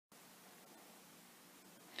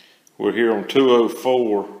We're here on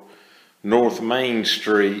 204 North Main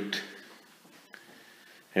Street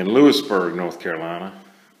in Louisburg, North Carolina.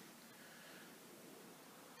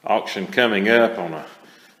 Auction coming up on a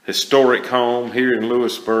historic home here in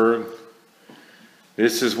Louisburg.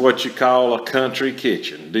 This is what you call a country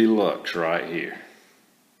kitchen, deluxe right here.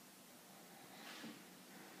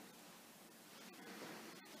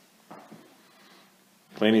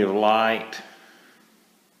 Plenty of light.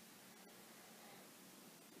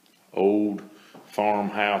 Old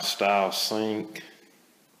farmhouse style sink.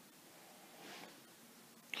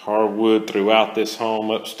 Hardwood throughout this home,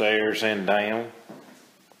 upstairs and down.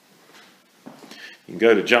 You can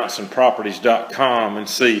go to johnsonproperties.com and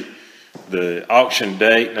see the auction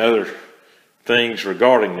date and other things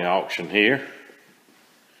regarding the auction here.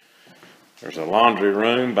 There's a laundry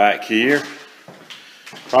room back here.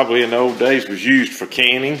 Probably in the old days was used for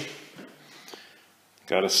canning.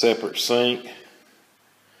 Got a separate sink.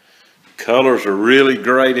 Colors are really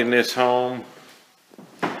great in this home.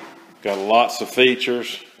 Got lots of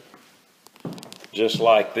features, just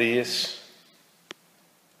like this.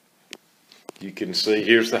 You can see,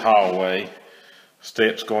 here's the hallway.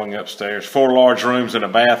 Steps going upstairs. 4 large rooms and a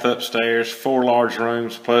bath upstairs. 4 large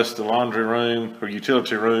rooms plus the laundry room or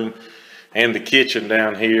utility room and the kitchen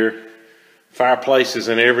down here. Fireplaces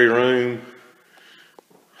in every room.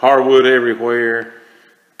 Hardwood everywhere.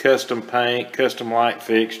 Custom paint, custom light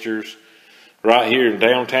fixtures. Right here in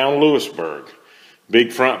downtown Louisburg.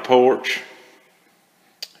 Big front porch.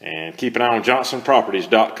 And keep an eye on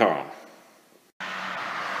johnsonproperties.com.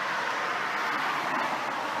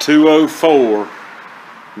 204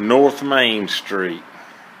 North Main Street,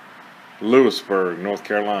 Louisburg, North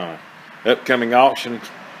Carolina. Upcoming auction.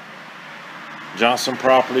 Johnson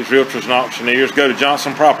Properties, Realtors and Auctioneers. Go to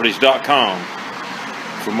johnsonproperties.com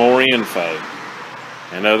for more info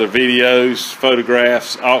and other videos,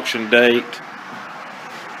 photographs, auction date.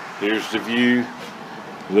 Here's the view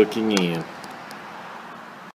looking in.